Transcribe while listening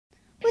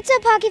What's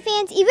up, hockey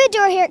fans? Eva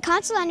Dore here at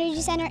Consol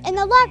Energy Center in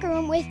the locker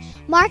room with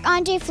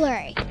Marc-Andre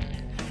Fleury.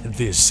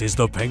 This is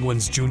the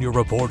Penguins Junior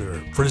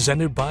Reporter,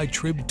 presented by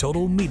Trib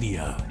Total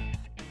Media.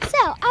 So,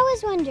 I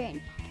was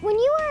wondering, when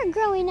you were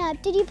growing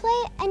up, did you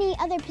play any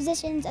other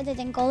positions other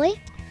than goalie?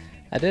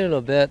 I did a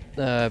little bit.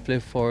 I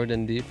played forward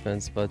and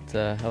defense, but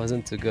I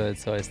wasn't too good,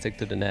 so I stick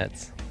to the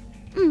nets.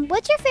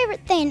 What's your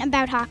favorite thing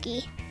about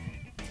hockey?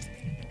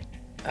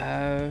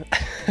 I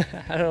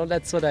don't know.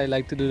 That's what I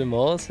like to do the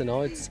most. You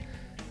know,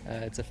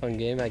 it's a fun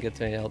game. I get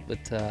to hang out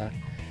with a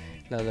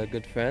lot of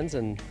good friends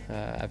and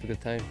have a good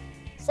time.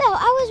 So,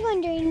 I was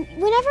wondering,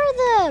 whenever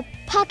the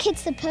puck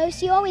hits the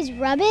post, you always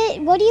rub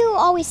it. What do you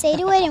always say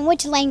to it, in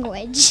which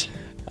language?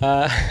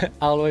 I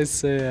always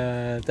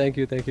say thank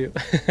you,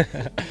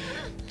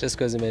 just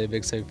because you made a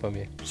big save for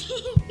me.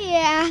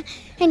 Yeah,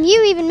 and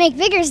you even make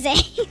bigger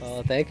saves.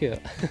 Oh, thank you.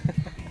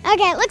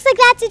 Okay, looks like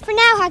that's it for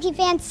now, hockey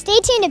fans. Stay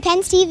tuned to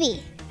Pens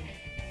TV.